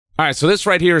All right, so this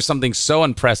right here is something so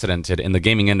unprecedented in the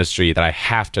gaming industry that I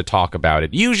have to talk about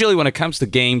it. Usually when it comes to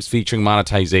games featuring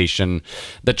monetization,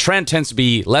 the trend tends to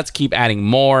be let's keep adding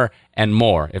more and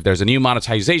more. If there's a new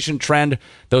monetization trend,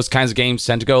 those kinds of games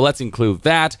tend to go, let's include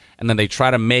that, and then they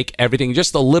try to make everything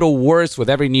just a little worse with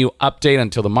every new update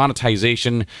until the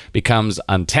monetization becomes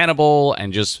untenable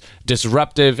and just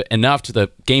disruptive enough to the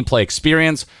gameplay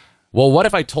experience. Well, what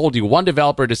if I told you one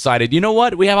developer decided, you know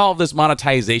what, we have all of this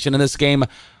monetization in this game,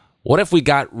 what if we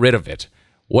got rid of it?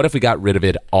 What if we got rid of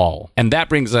it all? And that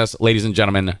brings us, ladies and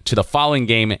gentlemen, to the following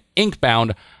game,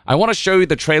 Inkbound. I want to show you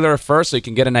the trailer first so you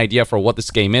can get an idea for what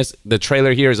this game is. The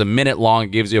trailer here is a minute long.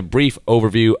 It gives you a brief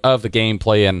overview of the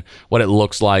gameplay and what it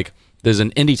looks like. There's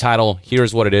an indie title.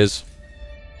 Here's what it is.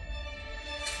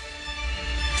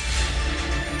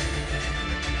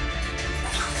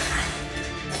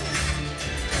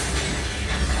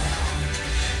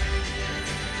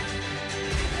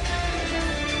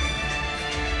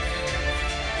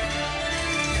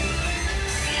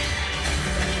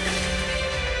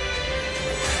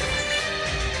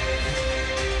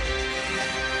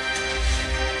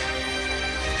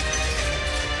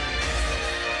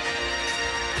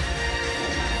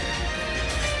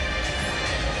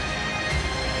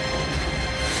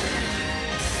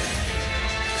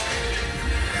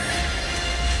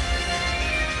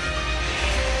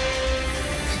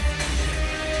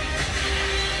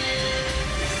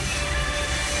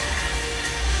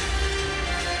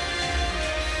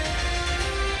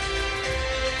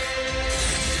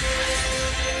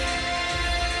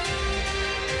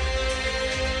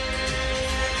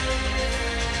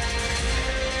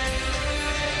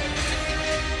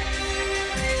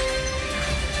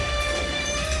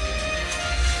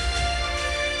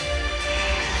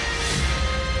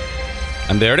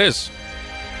 And there it is.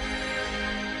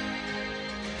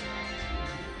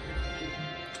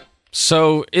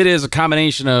 So it is a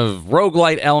combination of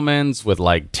roguelite elements with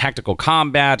like tactical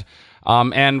combat.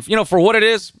 And, you know, for what it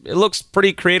is, it looks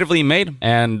pretty creatively made.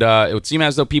 And it would seem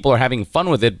as though people are having fun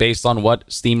with it based on what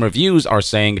Steam reviews are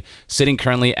saying, sitting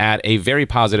currently at a very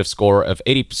positive score of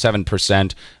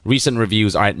 87%. Recent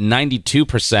reviews are at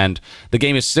 92%. The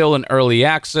game is still in early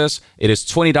access. It is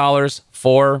 $20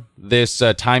 for this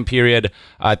time period.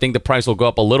 I think the price will go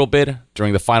up a little bit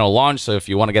during the final launch, so if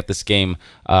you want to get this game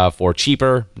for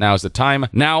cheaper, now is the time.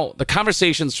 Now, the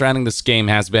conversation surrounding this game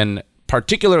has been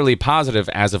particularly positive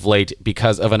as of late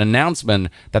because of an announcement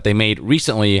that they made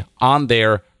recently on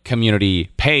their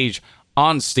community page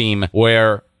on Steam,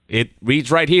 where it reads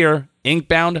right here,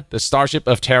 Inkbound, the Starship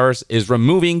of Terrors, is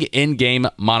removing in-game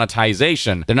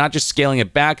monetization. They're not just scaling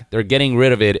it back, they're getting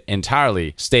rid of it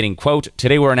entirely, stating, quote,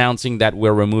 today we're announcing that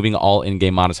we're removing all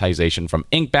in-game monetization from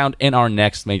Inkbound in our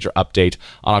next major update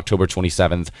on October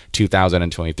 27th,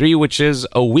 2023, which is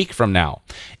a week from now.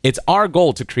 It's our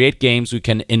goal to create games we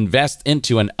can invest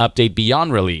into and update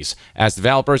beyond release. As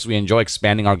developers, we enjoy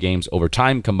expanding our games over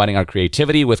time, combining our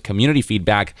creativity with community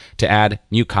feedback to add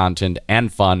new content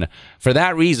and fun. For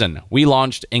that reason, we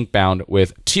launched Inkbound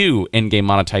with 2 in-game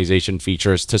monetization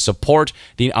features to support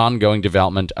the ongoing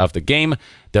development of the game.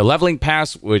 The Leveling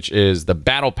Pass, which is the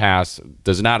Battle Pass,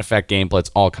 does not affect gameplay, it's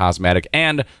all cosmetic,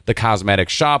 and the Cosmetic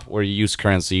Shop, where you use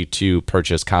currency to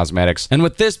purchase cosmetics. And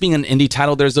with this being an indie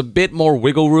title, there's a bit more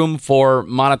wiggle room for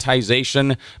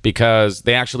monetization because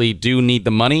they actually do need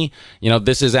the money. You know,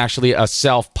 this is actually a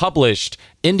self-published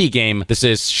indie game. This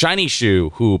is Shiny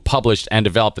Shoe who published and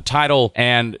developed the title,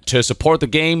 and to support the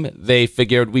game, they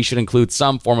figured we should include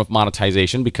some form of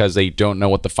monetization because they don't know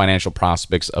what the financial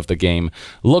prospects of the game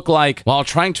look like, while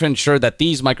trying to ensure that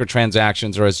these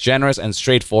microtransactions are as generous and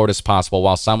straightforward as possible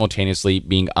while simultaneously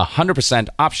being 100%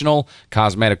 optional,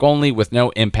 cosmetic only, with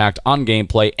no impact on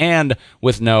gameplay, and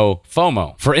with no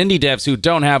FOMO. For indie devs who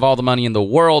don't have all the money in the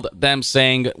world, them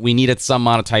saying we needed some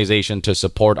monetization to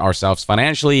support ourselves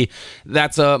financially,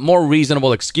 that's a more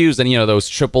reasonable excuse than, you know, those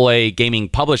AAA gaming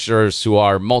publishers who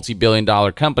are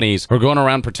multi-billion-dollar companies who are going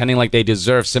around pretending like they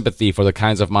deserve sympathy for the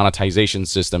kinds of monetization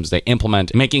systems they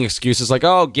implement, making excuses like,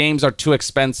 oh, games are too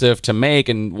expensive to make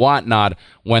and whatnot,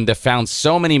 when they found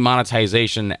so many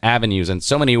monetization avenues and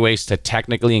so many ways to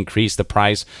technically increase the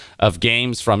price of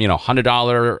games, from, you know,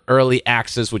 $100 early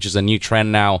access, which is a new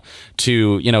trend now,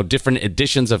 to, you know, different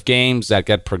editions of games that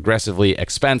get progressively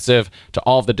expensive, to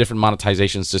all of the different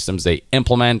monetization systems they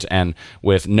implement, and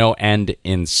with no end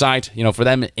in sight. You know, for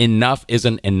them, enough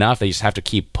isn't enough. They just have to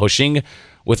keep pushing.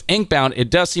 With Inkbound, it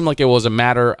does seem like it was a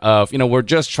matter of, you know, we're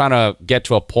just trying to get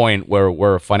to a point where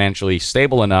we're financially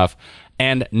stable enough,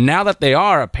 And now that they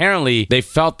are, apparently, they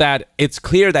felt that it's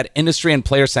clear that industry and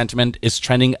player sentiment is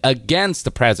trending against the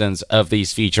presence of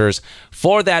these features.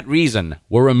 For that reason,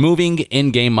 we're removing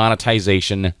in-game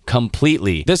monetization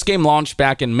completely. This game launched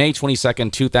back in May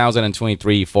 22nd,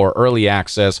 2023 for early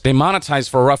access. They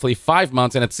monetized for roughly 5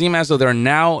 months, and it seems as though they're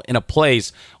now in a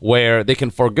place where they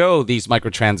can forego these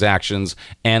microtransactions,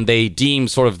 and they deem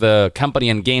sort of the company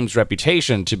and game's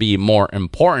reputation to be more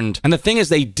important. And the thing is,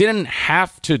 they didn't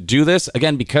have to do this,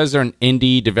 again, because they're an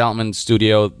indie development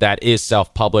studio that is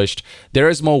self-published. There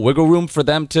is more wiggle room for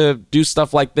them to do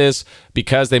stuff like this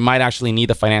because they might actually need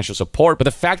the financial support. But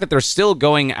the fact that they're still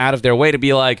going out of their way to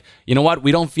be like, you know what,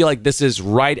 we don't feel like this is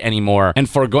right anymore, and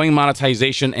foregoing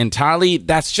monetization entirely,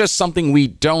 that's just something we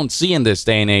don't see in this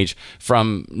day and age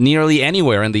from nearly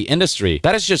anywhere in the industry.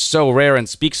 That is just so rare and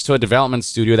speaks to a development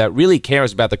studio that really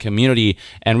cares about the community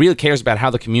and really cares about how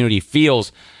the community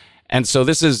feels. And so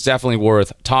this is definitely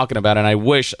worth talking about, and I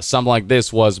wish something like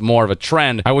this was more of a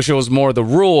trend. I wish it was more the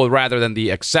rule rather than the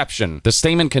exception. The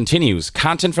statement continues,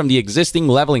 content from the existing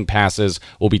leveling passes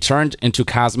will be turned into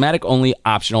cosmetic-only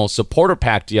optional supporter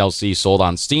pack DLC sold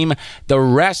on Steam. The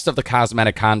rest of the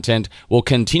cosmetic content will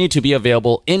continue to be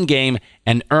available in-game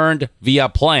and earned via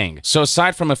playing. So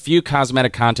aside from a few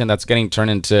cosmetic content that's getting turned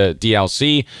into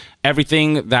DLC,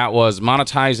 everything that was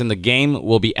monetized in the game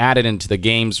will be added into the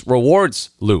game's rewards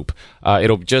loop.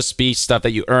 It'll just be stuff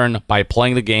that you earn by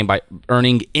playing the game, by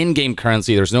earning in-game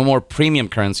currency. There's no more premium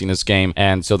currency in this game,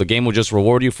 and so the game will just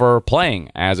reward you for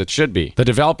playing, as it should be. The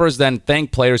developers then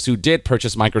thank players who did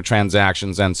purchase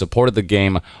microtransactions and supported the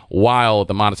game while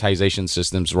the monetization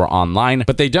systems were online.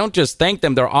 But they don't just thank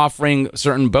them, they're offering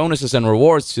certain bonuses and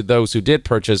rewards to those who did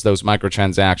purchase those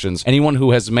microtransactions. Anyone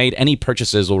who has made any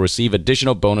purchases will receive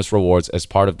additional bonus rewards as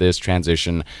part of this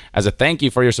transition as a thank you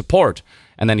for your support.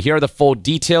 And then here are the full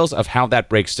details of how that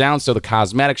breaks down. So the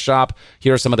cosmetic shop,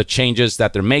 here are some of the changes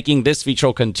that they're making. This feature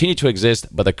will continue to exist,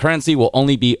 but the currency will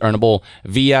only be earnable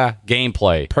via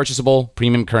gameplay. Purchasable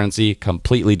premium currency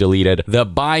completely deleted. The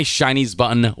buy shinies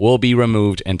button will be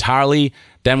removed entirely.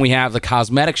 Then we have the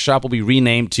cosmetic shop will be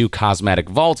renamed to Cosmetic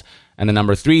Vault. And then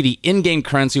number 3, the in-game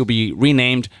currency will be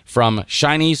renamed from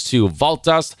shinies to Vault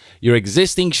Dust. Your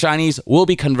existing shinies will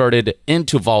be converted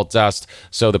into Vault Dust,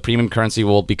 so the premium currency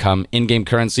will become in-game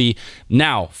currency.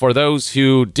 Now, for those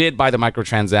who did buy the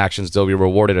microtransactions, they'll be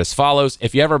rewarded as follows.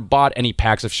 If you ever bought any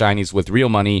packs of shinies with real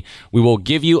money, we will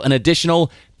give you an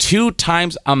additional 2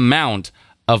 times amount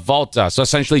of Vault Dust, so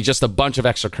essentially just a bunch of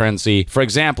extra currency. For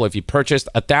example, if you purchased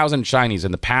 1,000 shinies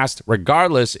in the past,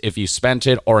 regardless if you spent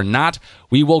it or not,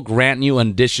 we will grant you an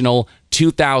additional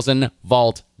 2,000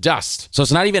 Vault Dust. So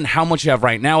it's not even how much you have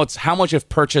right now, it's how much you've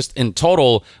purchased in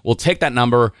total. We'll take that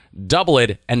number, double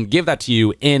it, and give that to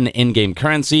you in in-game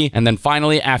currency. And then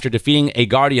finally, after defeating a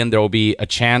Guardian, there will be a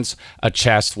chance a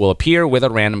chest will appear with a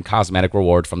random cosmetic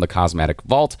reward from the Cosmetic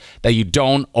Vault that you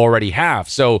don't already have.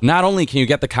 So not only can you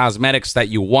get the cosmetics that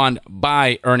you want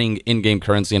by earning in-game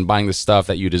currency and buying the stuff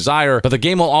that you desire, but the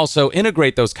game will also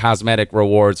integrate those cosmetic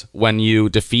rewards when you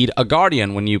defeat a Guardian.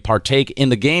 When you partake in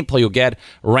the gameplay, you'll get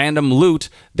random loot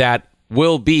that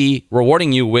will be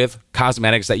rewarding you with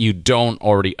cosmetics that you don't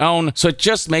already own. So it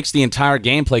just makes the entire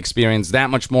gameplay experience that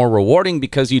much more rewarding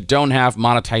because you don't have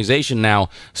monetization now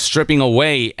stripping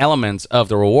away elements of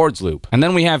the rewards loop. And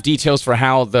then we have details for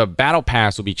how the battle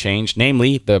pass will be changed,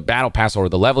 namely the battle pass or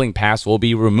the leveling pass will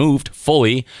be removed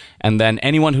fully. And then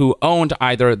anyone who owned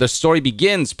either the Story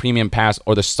Begins Premium Pass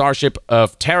or the Starship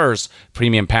of Terrors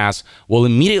Premium Pass will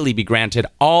immediately be granted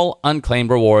all unclaimed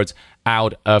rewards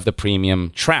out of the premium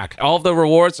track. All of the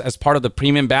rewards as part of the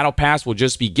premium battle pass will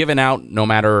just be given out no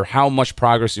matter how much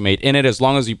progress you made in it. As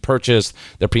long as you purchased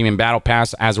the premium battle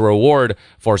pass as a reward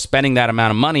for spending that amount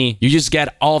of money, you just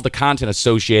get all of the content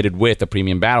associated with the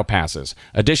premium battle passes.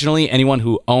 Additionally, anyone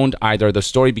who owned either the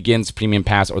Story Begins Premium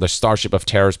Pass or the Starship of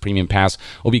Terrors Premium Pass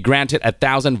will be granted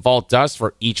 1,000 Vault Dust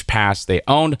for each pass they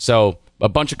owned. So a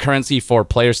bunch of currency for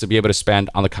players to be able to spend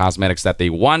on the cosmetics that they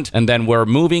want. And then we're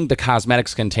moving the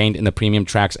cosmetics contained in the premium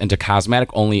tracks into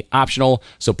cosmetic-only optional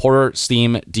supporter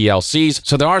Steam DLCs.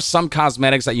 So there are some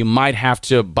cosmetics that you might have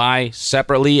to buy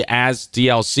separately as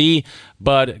DLC,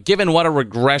 but given what a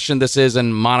regression this is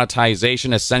in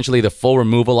monetization, essentially the full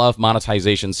removal of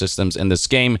monetization systems in this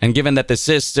game, and given that this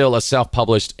is still a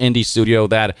self-published indie studio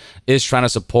that is trying to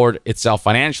support itself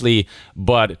financially,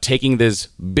 but taking this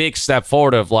big step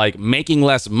forward of like making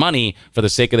less money for the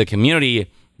sake of the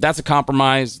community, that's a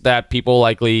compromise that people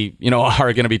likely,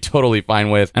 are going to be totally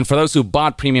fine with. And for those who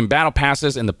bought premium battle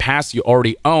passes in the past, you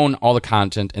already own all the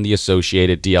content in the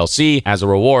associated DLC as a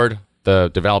reward the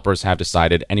developers have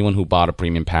decided anyone who bought a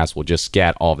premium pass will just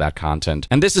get all of that content.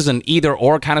 And this is an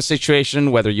either-or kind of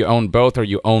situation. Whether you own both or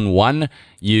you own one,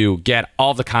 you get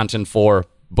all the content for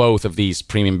both of these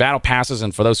premium battle passes,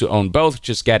 and for those who own both,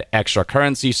 just get extra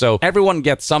currency. So everyone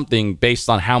gets something based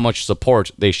on how much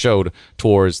support they showed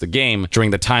towards the game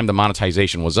during the time the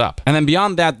monetization was up. And then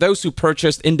beyond that, those who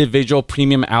purchased individual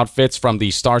premium outfits from the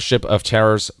Starship of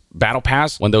Terror's Battle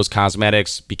Pass, when those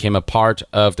cosmetics became a part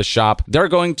of the shop, they're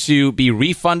going to be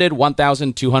refunded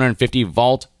 1,250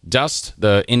 Vault Dust,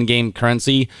 the in-game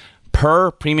currency,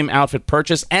 per premium outfit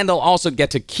purchase, and they'll also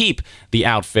get to keep the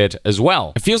outfit as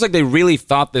well. It feels like they really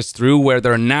thought this through, where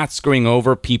they're not screwing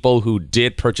over people who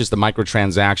did purchase the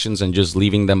microtransactions and just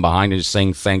leaving them behind and just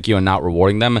saying thank you and not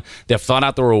rewarding them. They've thought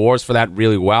out the rewards for that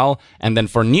really well, and then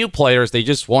for new players, they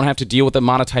just won't have to deal with the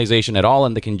monetization at all,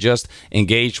 and they can just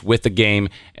engage with the game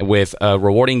with a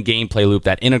rewarding gameplay loop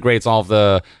that integrates all of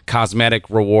the cosmetic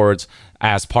rewards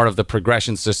as part of the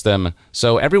progression system,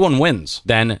 so everyone wins.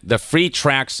 Then the free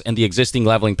tracks in the existing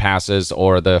leveling passes,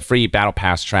 or the free battle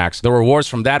pass tracks, the rewards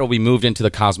from that will be moved into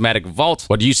the cosmetic vault,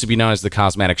 what used to be known as the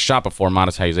cosmetic shop before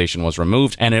monetization was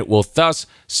removed, and it will thus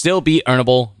still be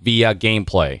earnable via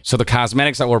gameplay. So the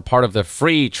cosmetics that were part of the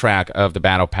free track of the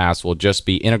battle pass will just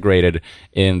be integrated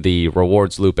in the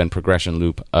rewards loop and progression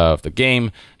loop of the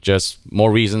game. Just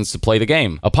more reasons to play the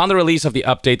game. Upon the release of the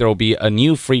update, there will be a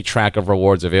new free track of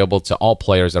rewards available to all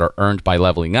players that are earned by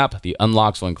leveling up. The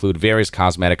unlocks will include various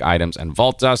cosmetic items and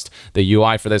vault dust. The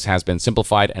UI for this has been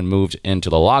simplified and moved into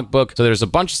the logbook. So there's a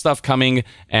bunch of stuff coming,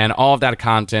 and all of that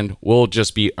content will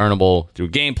just be earnable through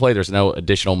gameplay. There's no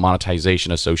additional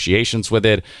monetization associations with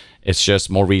it. It's just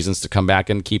more reasons to come back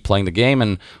and keep playing the game,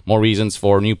 and more reasons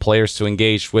for new players to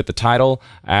engage with the title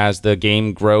as the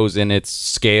game grows in its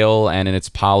scale and in its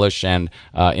polish and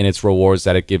in its rewards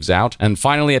that it gives out. And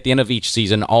finally, at the end of each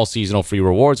season, all seasonal free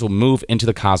rewards will move into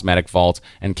the cosmetic vault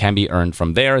and can be earned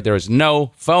from there. There is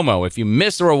no FOMO. If you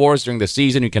miss the rewards during the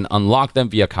season, you can unlock them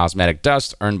via cosmetic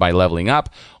dust earned by leveling up,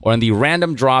 or in the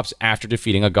random drops after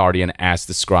defeating a guardian as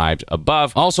described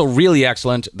above. Also really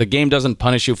excellent, the game doesn't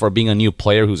punish you for being a new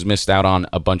player who's missed out on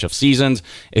a bunch of seasons.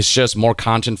 It's just more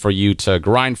content for you to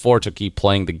grind for, to keep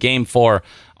playing the game for.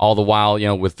 All the while,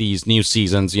 with these new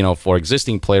seasons, for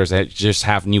existing players that just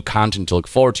have new content to look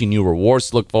forward to, new rewards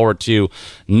to look forward to.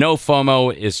 No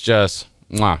FOMO is just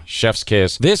chef's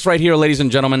kiss. This right here, ladies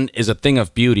and gentlemen, is a thing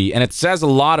of beauty, and it says a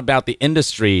lot about the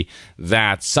industry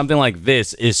that something like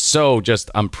this is so just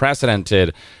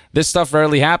unprecedented. This stuff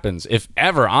rarely happens, if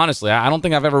ever, honestly. I don't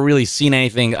think I've ever really seen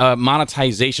anything,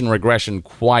 monetization regression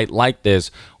quite like this,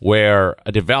 where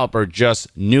a developer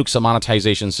just nukes a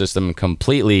monetization system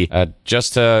completely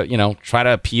just to, try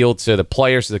to appeal to the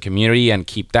players, to the community, and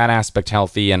keep that aspect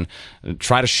healthy, and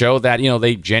try to show that,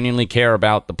 they genuinely care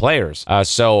about the players.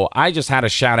 So I just had to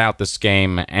shout out this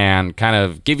game and kind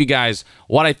of give you guys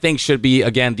what I think should be,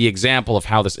 again, the example of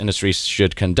how this industry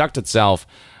should conduct itself.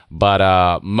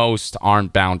 But most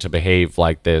aren't bound to behave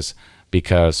like this,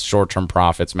 because short-term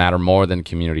profits matter more than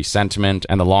community sentiment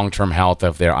and the long-term health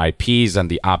of their IPs and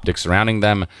the optics surrounding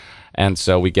them. And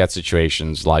so we get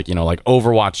situations like, like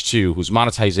Overwatch 2, whose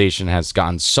monetization has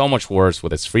gotten so much worse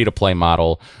with its free-to-play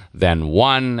model than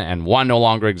 1, and 1 no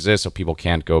longer exists, so people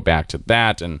can't go back to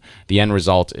that. And the end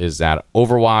result is that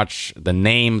Overwatch, the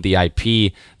name, the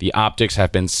IP, the optics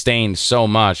have been stained so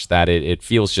much that it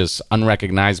feels just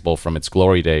unrecognizable from its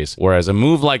glory days. Whereas a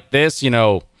move like this,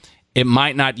 it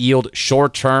might not yield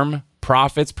short-term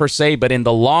profits per se, but in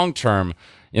the long term,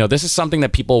 this is something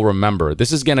that people remember.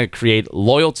 This is going to create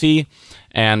loyalty,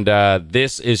 and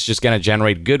this is just going to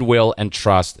generate goodwill and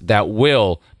trust that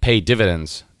will pay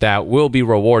dividends, that will be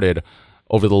rewarded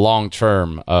over the long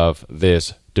term of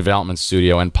this development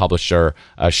studio and publisher,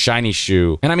 Shiny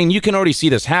Shoe. And I mean, you can already see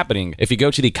this happening. If you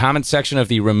go to the comment section of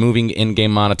the removing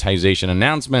in-game monetization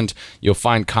announcement, you'll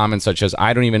find comments such as,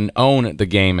 "I don't even own the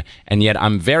game, and yet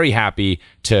I'm very happy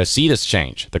to see this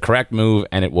change. The correct move,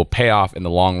 and it will pay off in the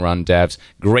long run, devs.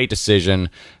 Great decision.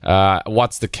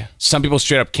 Some people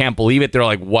straight up can't believe it. They're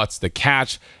like, what's the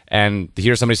catch? And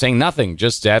here's somebody saying nothing.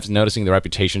 Just devs noticing the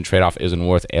reputation trade-off isn't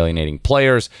worth alienating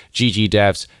players. GG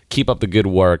devs, keep up the good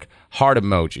work. Heart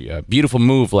emoji. A beautiful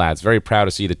move, lads. Very proud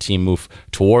to see the team move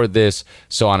toward this,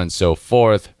 so on and so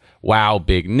forth. Wow,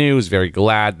 big news. Very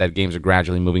glad that games are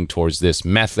gradually moving towards this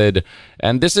method.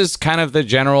 And this is kind of the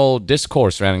general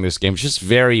discourse surrounding this game. It's just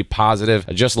very positive.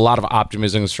 Just a lot of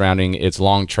optimism surrounding its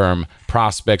long-term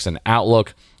prospects and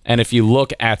outlook. And if you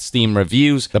look at Steam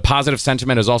reviews, the positive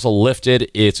sentiment has also lifted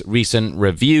its recent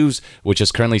reviews, which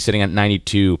is currently sitting at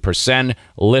 92%,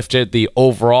 lifted the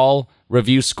overall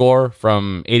review score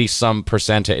from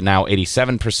 80-some% to now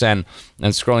 87%.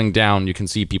 And scrolling down, you can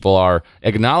see people are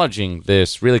acknowledging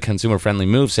this really consumer-friendly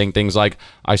move, saying things like,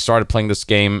 I started playing this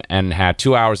game and had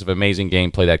 2 hours of amazing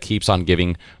gameplay that keeps on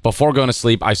giving. Before going to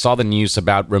sleep, I saw the news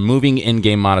about removing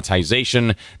in-game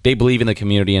monetization. They believe in the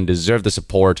community and deserve the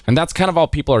support. And that's kind of all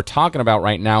people are talking about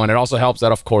right now. And it also helps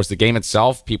that, of course, the game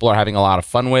itself, people are having a lot of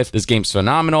fun with. This game's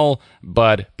phenomenal.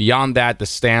 But beyond that, the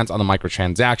stance on the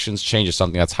microtransactions changes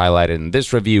something that's highlighted in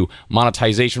this review.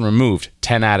 Monetization removed,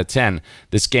 10 out of 10.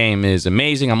 This game is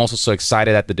amazing. I'm also so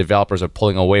excited that the developers are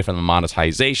pulling away from the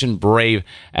monetization. Brave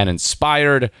and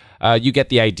inspired. You get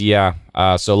the idea.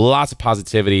 So lots of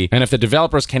positivity. And if the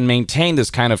developers can maintain this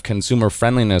kind of consumer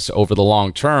friendliness over the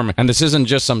long term, and this isn't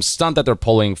just some stunt that they're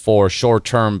pulling for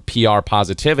short-term PR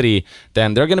positivity,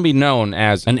 then they're going to be known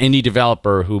as an indie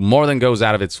developer who more than goes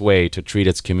out of its way to treat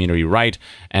its community right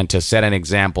and to set an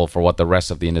example for what the rest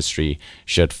of the industry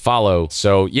should follow.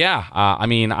 So yeah, I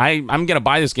mean, I'm going to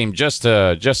buy this game just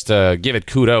to give it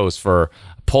kudos for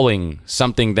pulling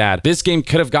something that this game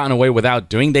could have gotten away without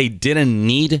doing. They didn't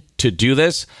need to do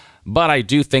this, but I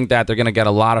do think that they're going to get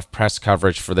a lot of press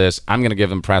coverage for this. I'm going to give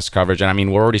them press coverage, and I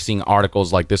mean, we're already seeing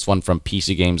articles like this one from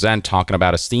PC Games and talking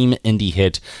about a Steam indie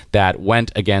hit that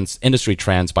went against industry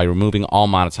trends by removing all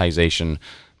monetization.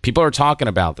 People are talking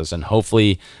about this, and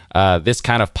hopefully this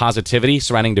kind of positivity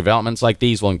surrounding developments like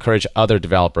these will encourage other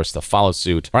developers to follow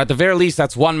suit. Or at the very least,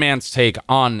 that's one man's take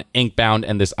on Inkbound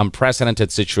and this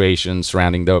unprecedented situation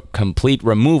surrounding the complete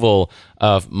removal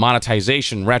of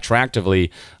monetization retroactively.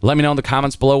 Let me know in the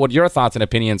comments below what your thoughts and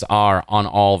opinions are on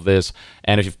all of this.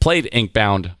 And if you've played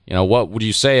Inkbound, you know, what would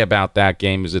you say about that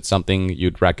game? Is it something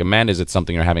you'd recommend? Is it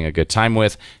something you're having a good time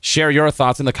with? Share your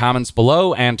thoughts in the comments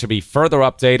below. And to be further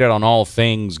updated on all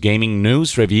things gaming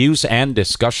news, reviews, and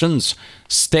discussions,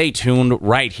 stay tuned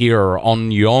right here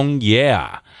on Young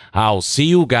Yeah. I'll see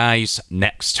you guys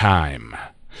next time.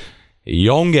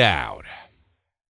 Young out.